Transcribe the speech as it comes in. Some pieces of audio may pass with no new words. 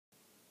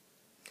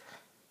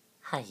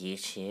Hi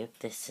YouTube,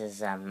 this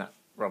is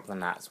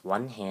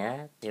Roblinats1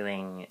 here,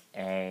 doing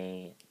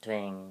the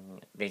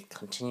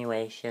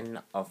continuation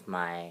of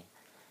my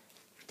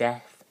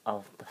Death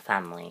of the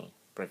Family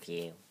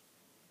review.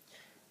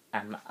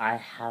 I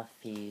have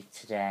for you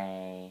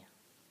today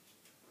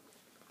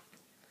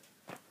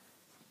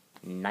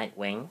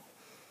Nightwing,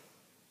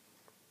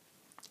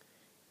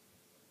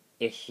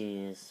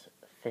 issues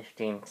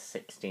 15 to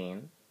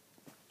 16,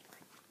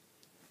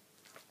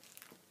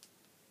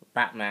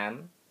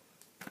 Batman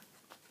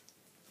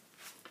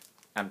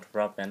and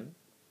Robin,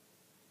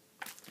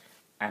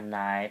 and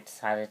I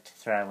decided to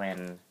throw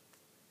in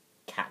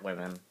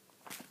Catwomen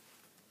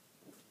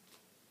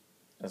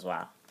as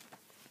well.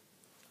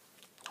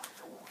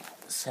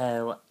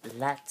 So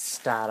let's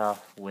start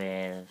off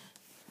with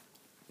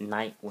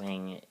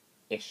Nightwing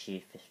issue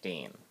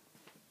 15.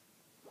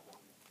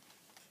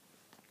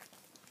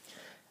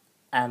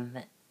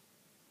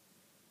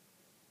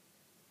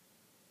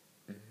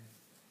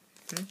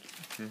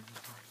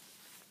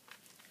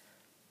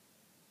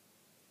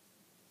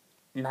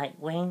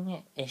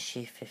 Nightwing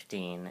issue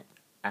 15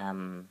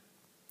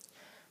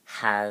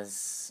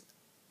 has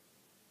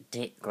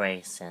Dick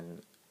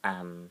Grayson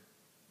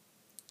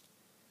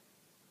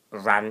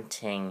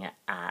ranting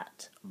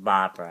at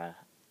Barbara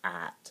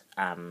at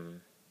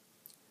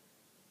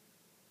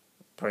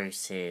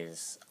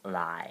Bruce's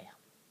lie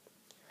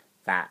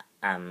that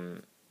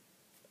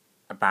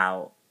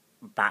about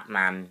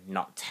Batman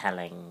not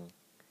telling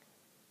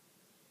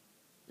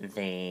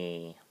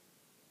the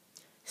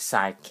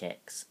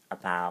sidekicks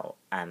about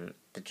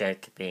the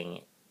Joker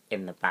being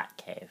in the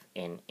Batcave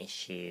in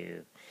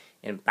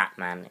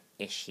Batman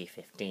issue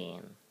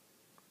 15.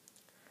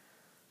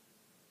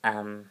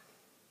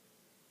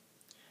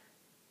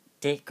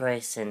 Dick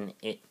Grayson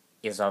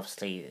is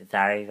obviously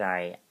very,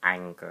 very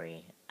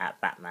angry at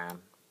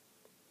Batman,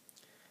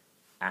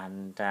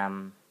 and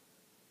a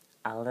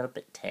little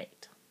bit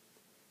ticked.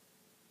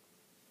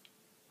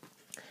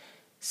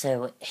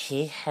 So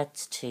he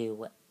heads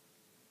to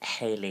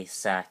Haley's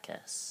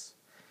circus,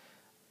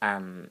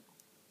 and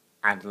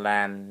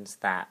learns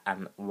that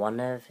one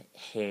of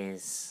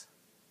his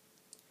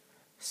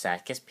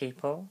circus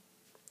people,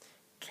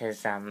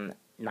 because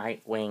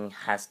Nightwing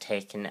has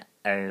taken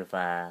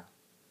over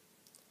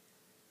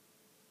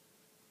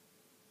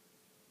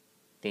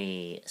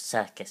the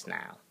circus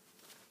now.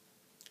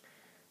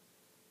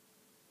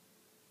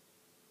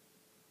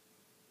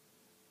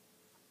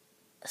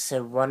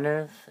 So one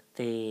of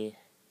the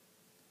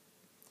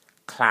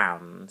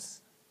clowns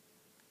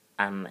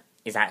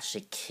is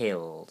actually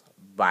killed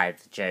by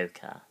the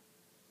Joker,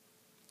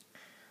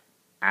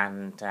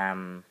 and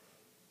the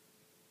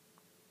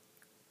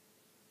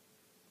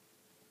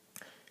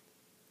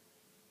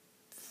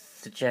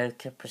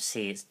Joker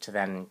proceeds to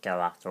then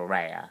go after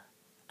Rhea,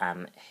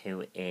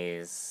 who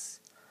is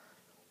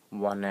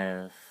one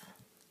of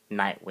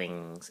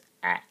Nightwing's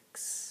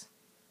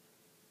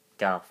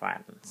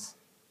ex-girlfriends.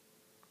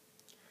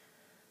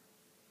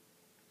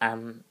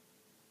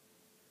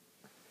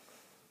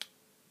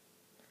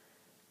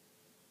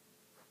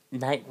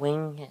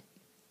 Nightwing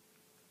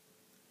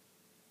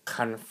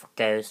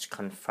goes to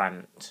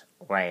confront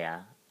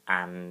Rhea,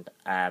 and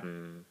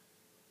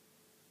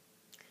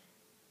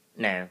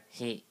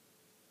he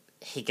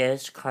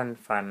goes to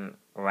confront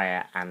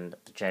Rhea and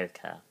the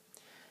Joker,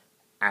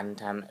 and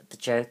the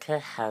Joker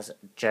has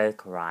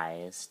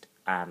Jokerized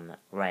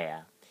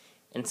Rhea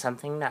in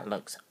something that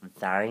looks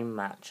very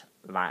much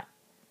like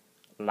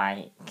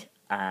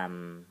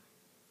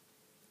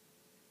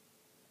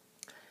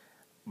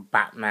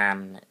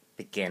Batman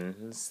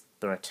Begins,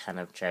 The Return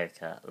of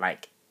Joker.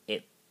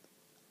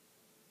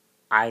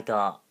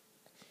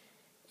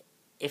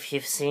 If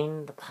you've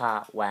seen the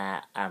part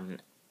where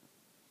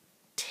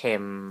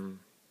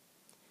Tim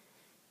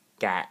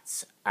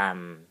gets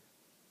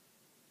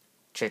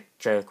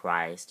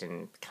Jokerized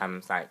and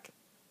becomes like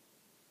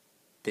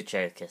the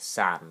Joker's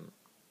son,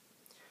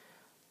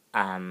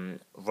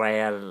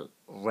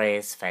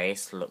 Rhea's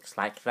face looks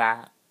like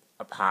that,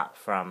 apart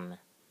from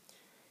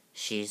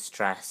she's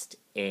dressed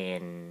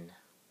in,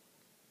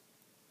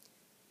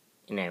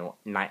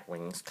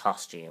 Nightwing's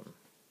costume.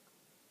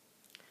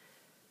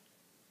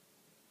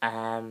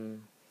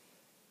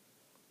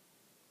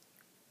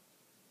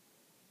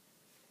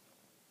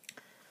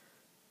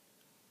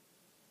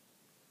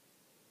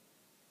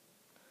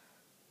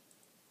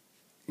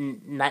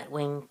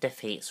 Nightwing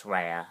defeats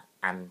Rhea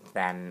and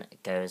then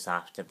goes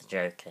after the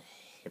Joker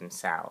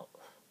himself,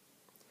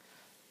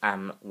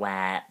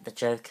 where the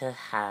Joker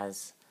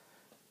has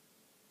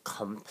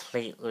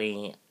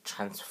completely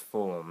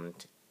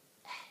transformed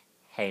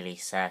Haley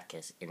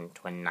Circus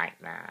into a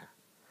nightmare.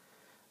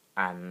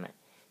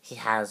 He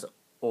has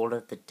all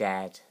of the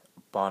dead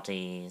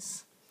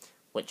bodies,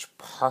 which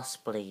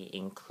possibly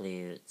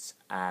includes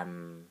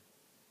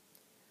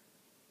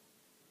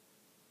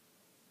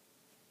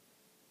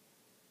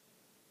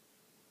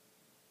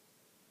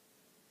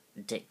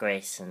Dick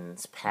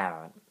Grayson's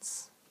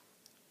parents,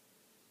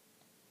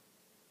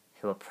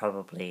 who are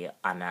probably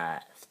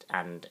unearthed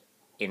and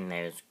in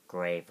those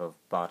grave of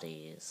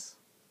bodies.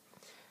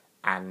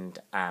 and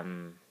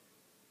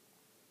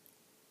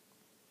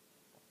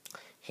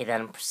he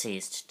then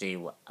proceeds to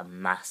do a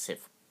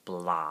massive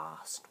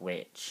blast,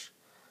 which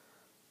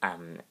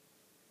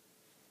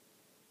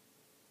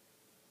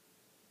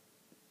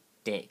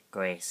Dick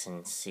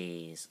Grayson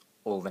sees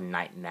all the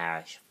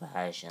nightmarish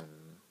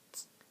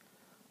versions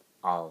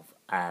of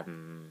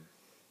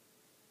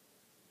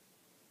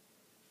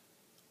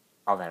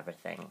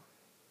everything.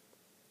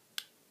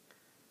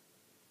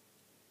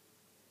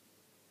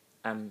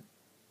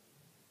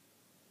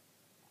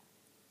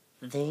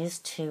 These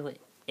two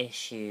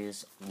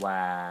issues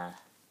were...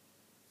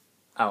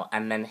 Oh,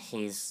 and then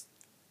he's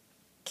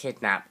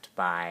kidnapped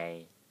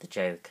by the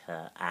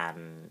Joker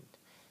and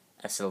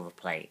a silver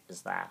plate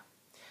is there.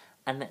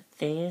 And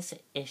these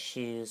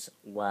issues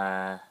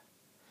were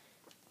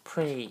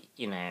pretty,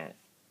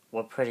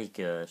 pretty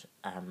good.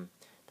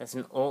 There's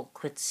an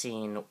awkward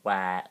scene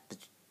where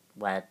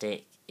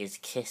Dick is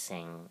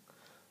kissing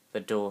the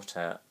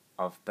daughter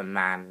of the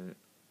man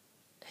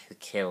who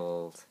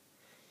killed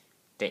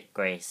Dick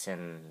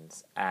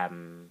Grayson's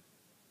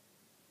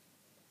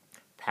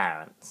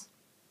parents.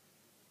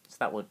 So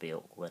that would be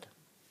awkward.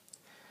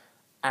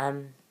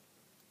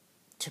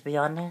 To be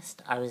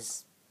honest, I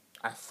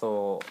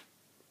thought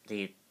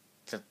the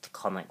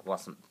comic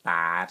wasn't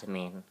bad. I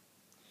mean,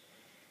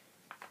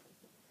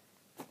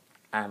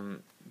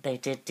 they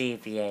did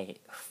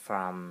deviate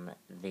from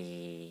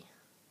the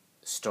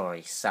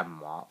story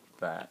somewhat,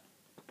 but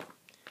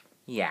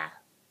yeah,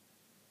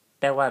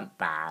 they weren't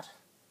bad.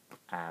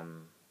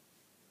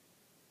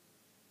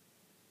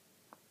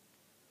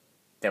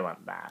 They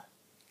weren't bad.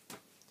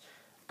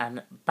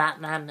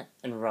 Batman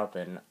and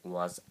Robin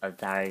was a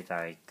very,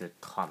 very good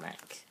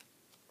comic.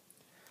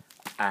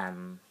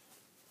 And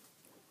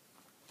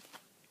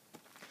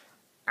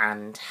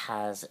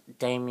has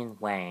Damian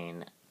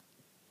Wayne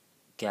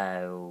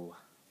go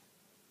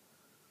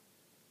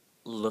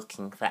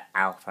looking for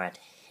Alfred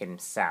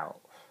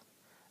himself,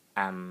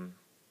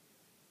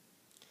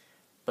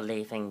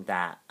 believing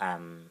that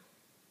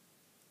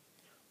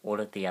all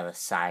of the other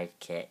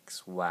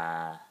sidekicks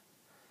were,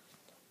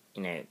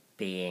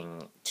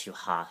 being too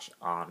harsh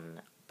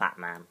on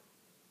Batman.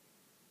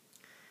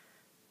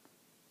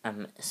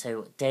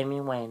 So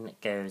Damian Wayne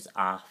goes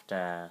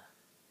after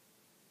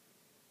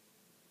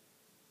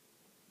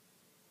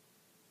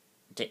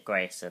Dick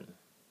Grayson.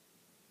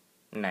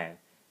 No,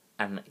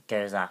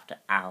 goes after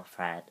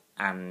Alfred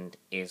and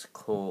is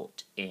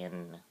caught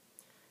in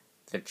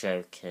the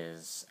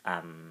Joker's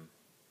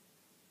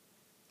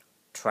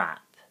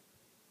trap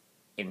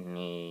in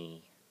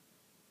the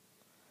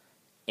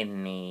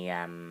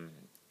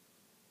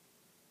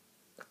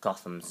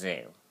Gotham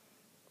Zoo,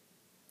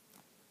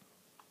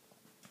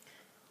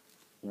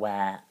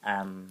 where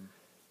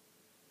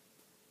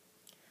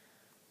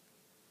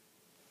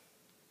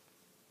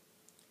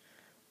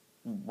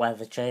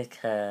the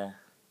Joker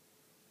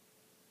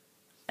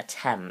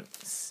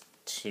attempts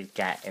to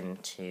get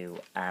into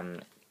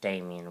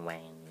Damian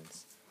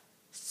Wayne's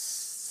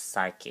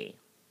psyche.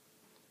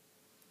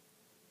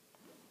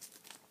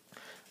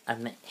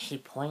 He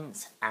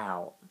points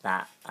out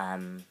that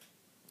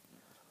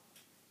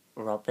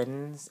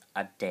robins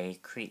are day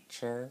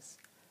creatures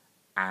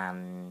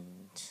and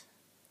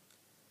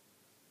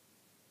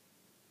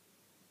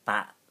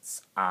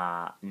bats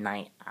are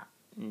night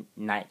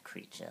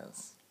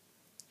creatures.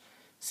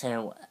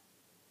 So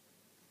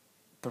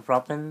the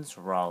robin's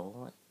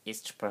role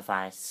is to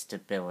provide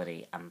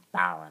stability and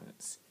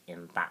balance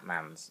in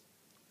Batman's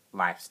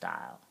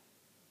lifestyle.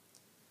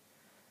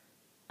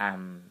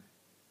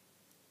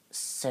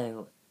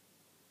 So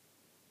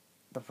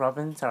the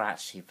robins are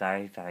actually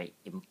very, very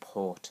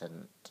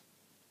important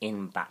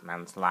in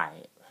Batman's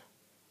life.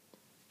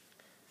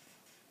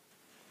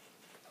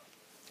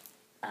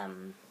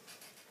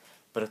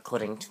 But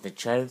according to the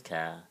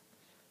Joker,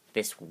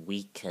 this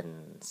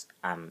weakens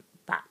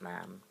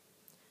Batman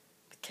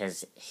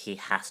because he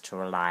has to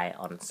rely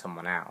on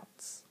someone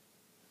else.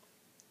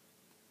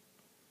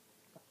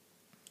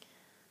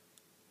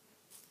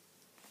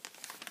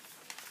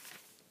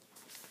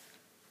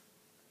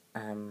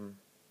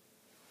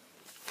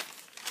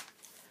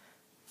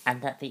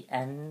 And at the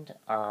end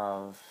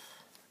of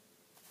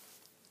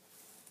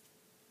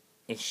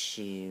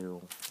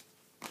issue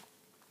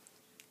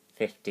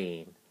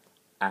 15,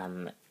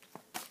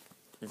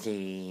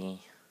 the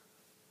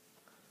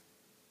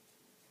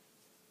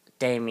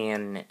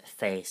Damian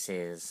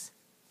faces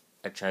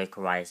a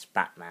Jokerized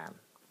Batman.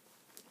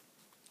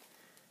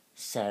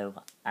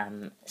 So,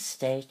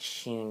 stay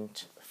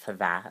tuned for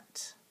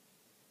that.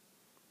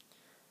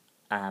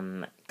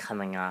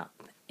 Coming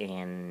up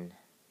in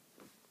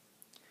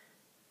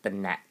the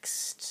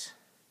next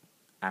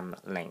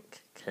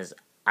link, because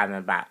I'm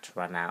about to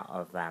run out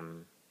of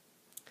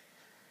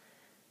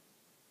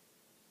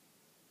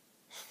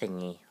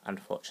thingy,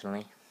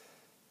 unfortunately.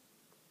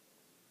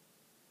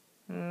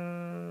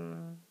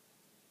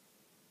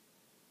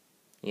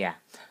 Yeah,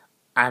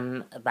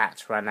 I'm about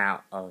to run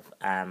out of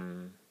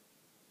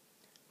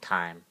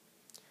time,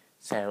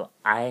 so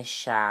I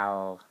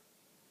shall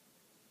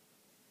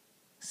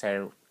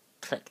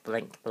click the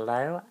link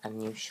below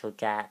and you shall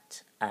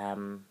get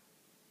part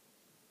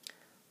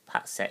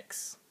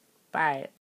 6. Bye.